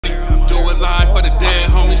live for the dead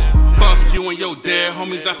homies. Fuck you and your dead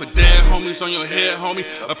homies. I put dead homies on your head, homie.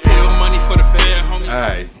 Appeal money for the fed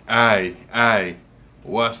homies. Aye.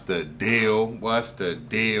 What's the deal? What's the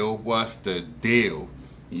deal? What's the deal?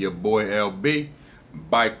 Your boy LB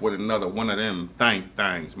back with another one of them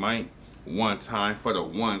things, man. One time for the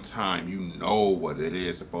one time. You know what it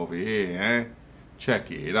is up over here, eh? Check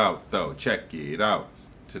it out, though. Check it out.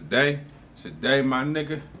 Today, my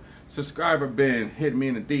nigga, subscriber been hitting me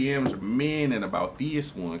in the DMs meaning about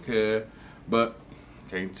this one, cuz. But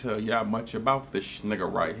can't tell y'all much about this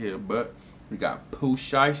nigga right here. But we got Pooh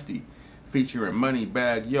Shiesty featuring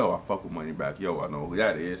Moneybagg. Yo, I fuck with Moneybagg. Yo, I know who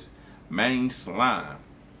that is. Main Slime.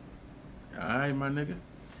 Alright, my nigga.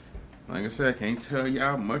 Like I said, can't tell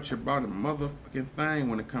y'all much about a motherfucking thing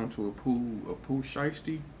when it comes to a Pooh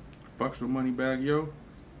Shiesty. Fucks with Moneybagg, yo.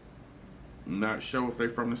 Not sure if they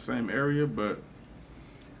from the same area, but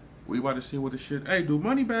we about to see what the shit. Hey, do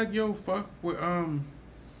Moneybagg, yo, fuck with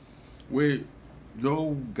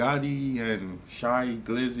Yo Gotti and Shy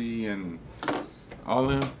Glizzy and all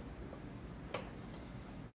them?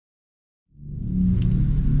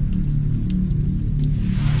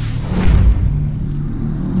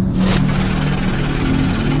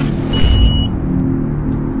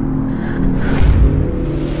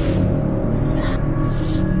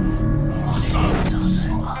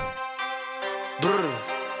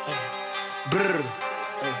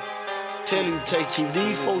 Tell you, keep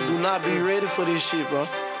these folks do not be ready for this shit, bro.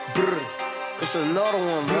 Brr. It's another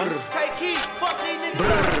one, bro. Take heat, fuck these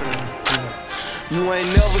niggas. You ain't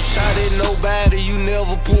never shot at nobody, you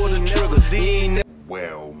never pulled the trigger.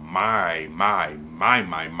 Well, my,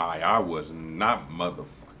 I was not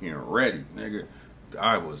motherfucking ready, nigga.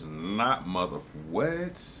 I was not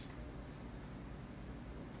what?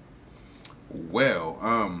 Well,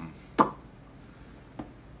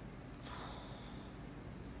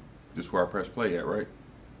 this where I press play at, right?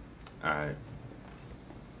 Alright.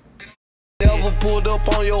 Never pulled up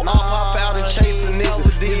on your pop out and chase a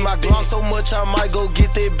nigga. This my Glock so much I might go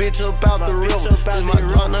get that bitch up out the river. This my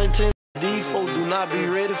Glock 19. These folks do not be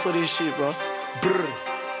ready for this shit, bro. Brr.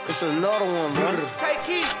 It's another one, bro. Take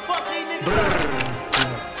heat, fuck these niggas.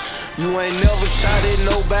 You ain't never shot at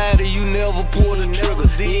nobody, you never pulled the trigger.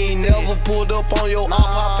 You ain't never pulled up on your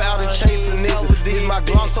pop out and chase a nigga. This my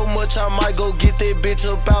Glock so much I might go get that bitch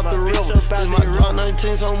up out the river. This my Glock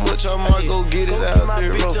 19 so much I might go get it out the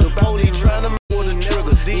river. Police tryna pull the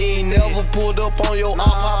trigger. You ain't never pulled up on your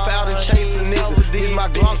pop out and chase a nigga. This my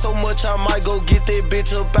Glock so much I might go get that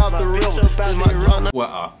bitch up out the river. This my Glock. What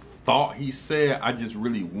I thought he said, I just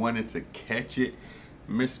really wanted to catch it.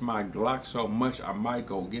 Miss my Glock so much I might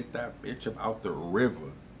go get that bitch up out the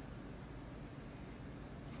river.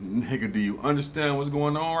 Nigga, do you understand what's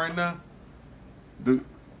going on right now? Dude,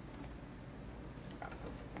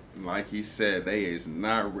 like he said, they is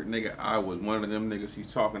not, nigga, I was one of them niggas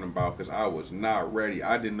he's talking about because I was not ready.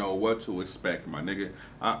 I didn't know what to expect, my nigga.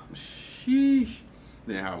 Sheesh.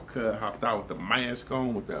 Then how Cuz hopped out with the mask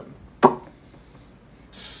on with them.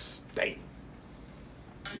 Stay.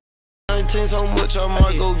 So much I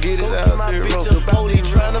might go get it out there, bro.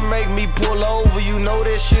 Police tryna make me pull over, you know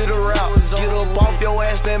that shit a route. Get up off your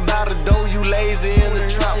ass, then by the door, you lazy in the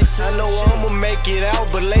trap. I know I'ma make it out,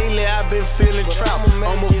 but lately I've been feeling trapped.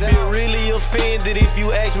 I'ma feel really offended if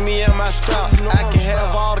you ask me am I strapped. I can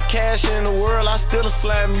have all the cash in the world, I still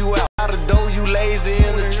slam you out. By the door, you lazy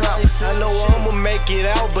in the trap. I know I'ma make it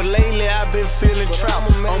out, but lately I've been feeling trapped.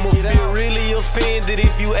 I'ma feel really offended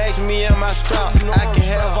if you ask me am I strapped. I can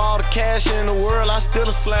have all the cash in the world, I still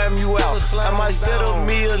slam you out. I might set up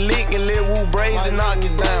me a lick and let Woo Brains and knock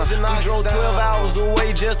it down. We drove 12 hours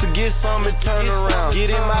away just to get some and turn around. Get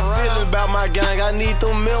in my feelings about my gang, I need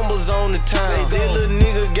them members on the town. That little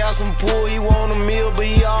nigga got some pull, he want a meal, but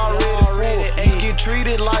he already full. You get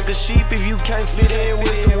treated like a sheep if you can't fit in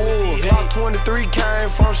with the wolves. Block 23 came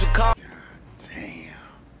from Chicago. Damn.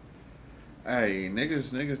 Hey,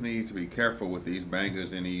 niggas need to be careful with these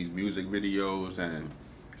bangers in these music videos, and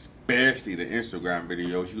especially the Instagram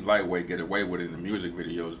videos. You lightweight get away with it in the music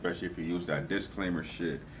videos, especially if you use that disclaimer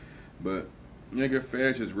shit. But nigga,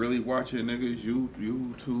 feds is really watching niggas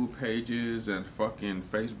YouTube pages and fucking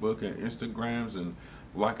Facebook and Instagrams and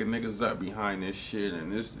locking niggas up behind this shit.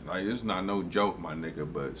 And this, like, it's not no joke, my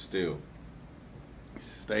nigga. But still,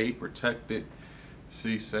 stay protected,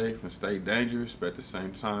 see safe, and stay dangerous. But at the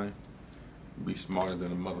same time, be smarter than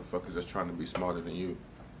the motherfuckers that's trying to be smarter than you.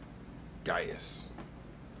 Gaius.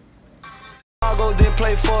 Then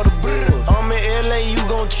play for the Bulls. I'm in in LA, you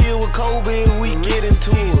gon' chill with Kobe if we get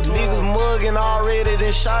into it. Niggas mugging already,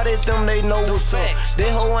 then shot at them, they know what's up.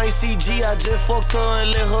 That hoe ain't CG, I just fucked her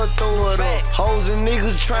and let her throw it up. Hoes and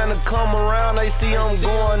niggas tryna come around, they see I'm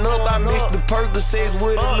going up. I mixed the Percocets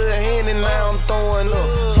with a little hand and now I'm throwing up.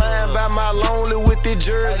 Flying by my lonely with the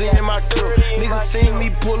jersey in my cup. Niggas seen me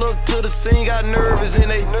pull up to the scene, got nervous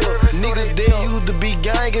and they dip. Niggas they used to be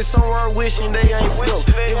gangin' somewhere wishing they ain't flipped.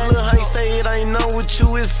 If Lil Hank say it ain't none with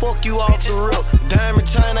you, it's fuck you off the rip. Diamond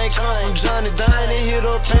chain ain't come from Johnny, Dine and hit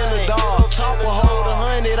up in the dog. Chopper hold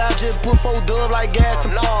 100, I just put 4 dubs like gas to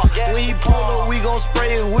park. When he pull up, we gon'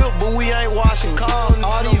 spray his whip, but we ain't washing cars.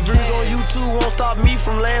 All these views on YouTube won't stop me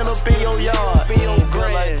from laying up in your yard. In your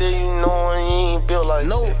grass. Like that, you know he ain't built like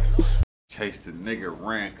that. Chased the nigga,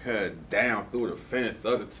 ran cut down through the fence. The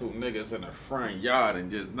other 2 niggas in the front yard and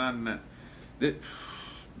just nothing.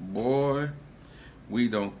 Boy, we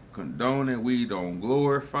don't condone it, we don't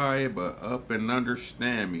glorify it, but up and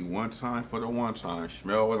understand me. One time for the one time.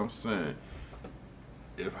 Smell what I'm saying.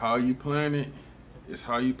 If how you plan it is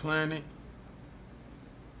how you plan it,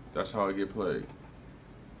 that's how it get played.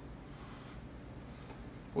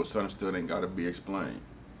 What's understood ain't gotta be explained.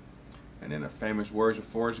 And in the famous words of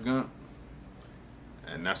Forrest Gump,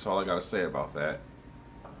 and that's all I gotta say about that.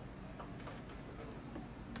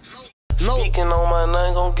 Speaking on my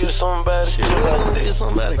name, gon' get somebody killed like that. Get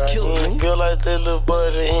somebody killed. He ain't built like that little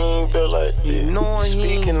buddy, he ain't built like that. You know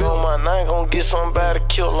speaking on my name, gon' get somebody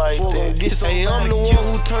killed like that. Hey, I'm the one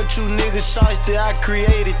who turned you niggas Shiesty, I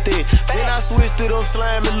created that. Then I switched it up,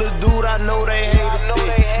 slamming little dude, I know they hated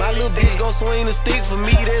that. My little bitch gon' swing the stick for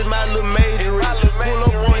me, that's my little major.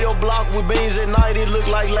 Pull up on your block with beans at night, it look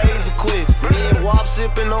like laser quick. Me and Wop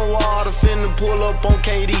sipping on water, finna pull up on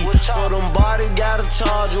KD. For them bodies, got a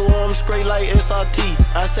charger on them straight like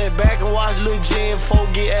SRT. I sat back and watched Lil Jen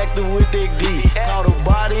folk get active with that glee. Caught a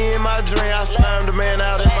body in my dream, I slammed the man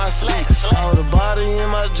out in my sleep. Caught a body in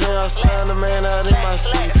my dream, I slammed the man out in my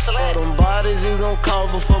sleep. For them bodies, it gon'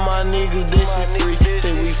 cost, but for my niggas, this shit free.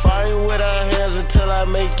 Think we fighting with our hands until I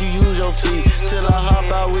make you use your feet. Till I hop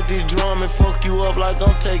out with this drum and fuck you up like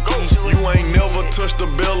I'm taking. You ain't never touched the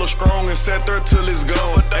bell of strong and sat there till it's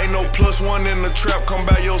gone. Ain't no +1 in the trap, come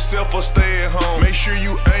by yourself or stay at home. Make sure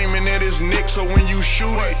you aiming at his neck so when you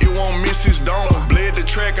shoot it, it won't miss his dome. Bled the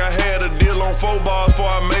track, I had a deal on 4 bars before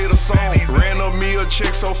I made a song. Ran up me a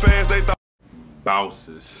check so fast they thought.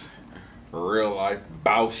 Bouses. Real life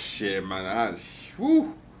bouse shit, man.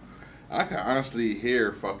 I can honestly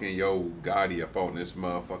hear fucking Yo Gotti up on this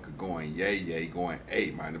motherfucker going yay, going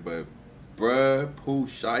 8, man. But bruh, Pooh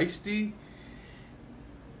Shiesty?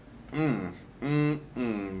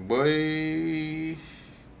 Boy.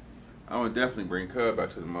 I would definitely bring Cub back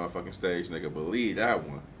to the motherfucking stage, nigga. Believe that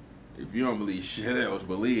one. If you don't believe shit else,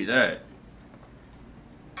 believe that.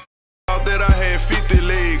 That I had 50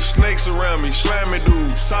 legs, snakes around me, slammy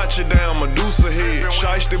dude, Sacha down, Medusa head.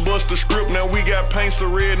 Shiesty bust the script, now we got paint so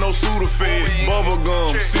red, no Sudafed. Bubble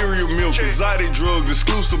gum, cereal milk, exotic drugs,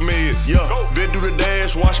 exclusive meds. Yeah, vet do the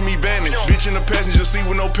dash, watch me vanish. Bitch in the passenger seat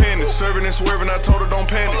with no panic. Serving and swerving, I told her don't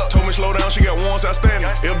panic. Told me slow down, she got ones outstanding.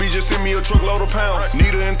 LB just sent me a truckload of pounds.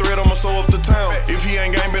 Needle and thread, I'ma sew up the town. If he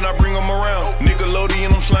ain't gang, then I bring him around.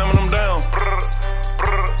 Nickelodeon, I'm slamming him down.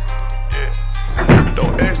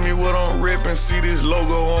 Don't ask me what I'm ripping, see this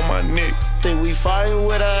logo on my neck. Think we fighting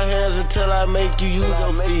with our hands until I make you use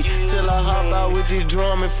your feet. Till I hop out with this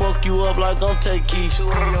drum and fuck you up like I'm taking you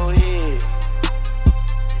in your head.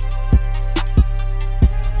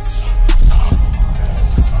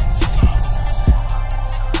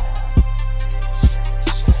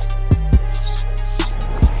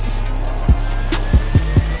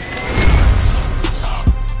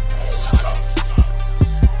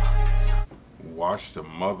 Watch the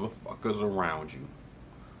motherfuckers around you.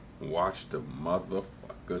 Watch the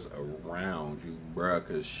motherfuckers around you, bruh,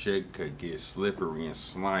 cause shit could get slippery and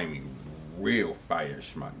slimy real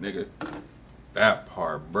fast, my nigga. That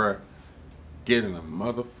part, bruh. Get in the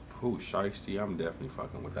motherfucker. Pooh Shiesty, I'm definitely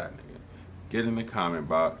fucking with that nigga. Get in the comment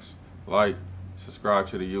box, like, subscribe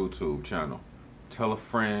to the YouTube channel. Tell a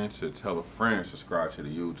friend to tell a friend subscribe to the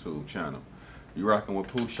YouTube channel. You rocking with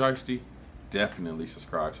Pooh Shiesty? Definitely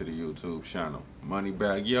subscribe to the YouTube channel.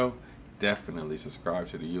 Moneybagg, yo, definitely subscribe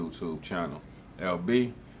to the YouTube channel.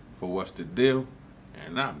 LB, for what's the deal?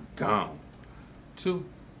 And I'm gone. 200.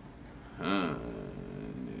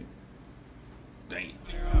 Damn.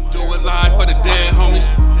 Do it live for the dead homies.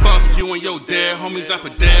 Fuck you and your dead homies. I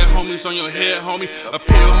put dead homies on your head, homie.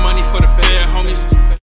 Appeal money for the fair homies.